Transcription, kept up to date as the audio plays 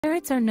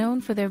Parrots are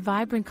known for their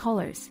vibrant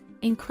colors,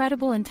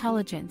 incredible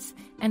intelligence,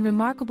 and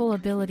remarkable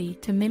ability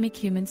to mimic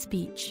human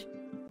speech.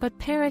 But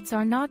parrots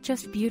are not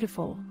just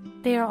beautiful,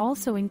 they are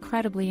also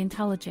incredibly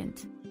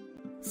intelligent.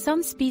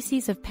 Some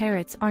species of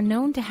parrots are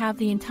known to have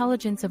the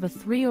intelligence of a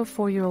 3 or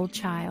 4-year-old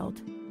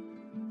child.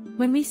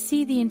 When we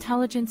see the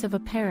intelligence of a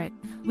parrot,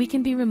 we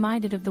can be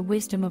reminded of the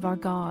wisdom of our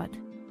God.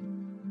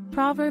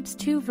 Proverbs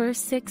 2 verse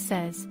 6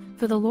 says,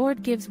 "For the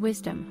Lord gives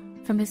wisdom,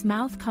 from his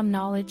mouth come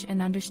knowledge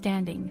and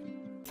understanding."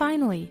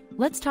 Finally,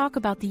 let's talk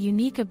about the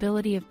unique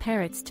ability of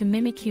parrots to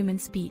mimic human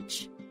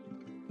speech.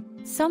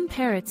 Some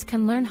parrots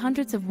can learn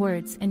hundreds of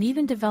words and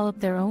even develop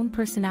their own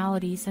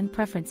personalities and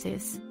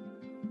preferences.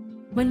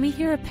 When we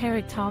hear a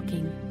parrot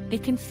talking,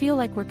 it can feel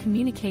like we're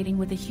communicating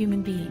with a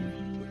human being.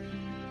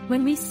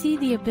 When we see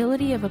the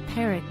ability of a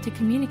parrot to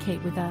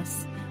communicate with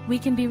us, we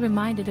can be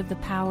reminded of the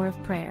power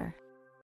of prayer.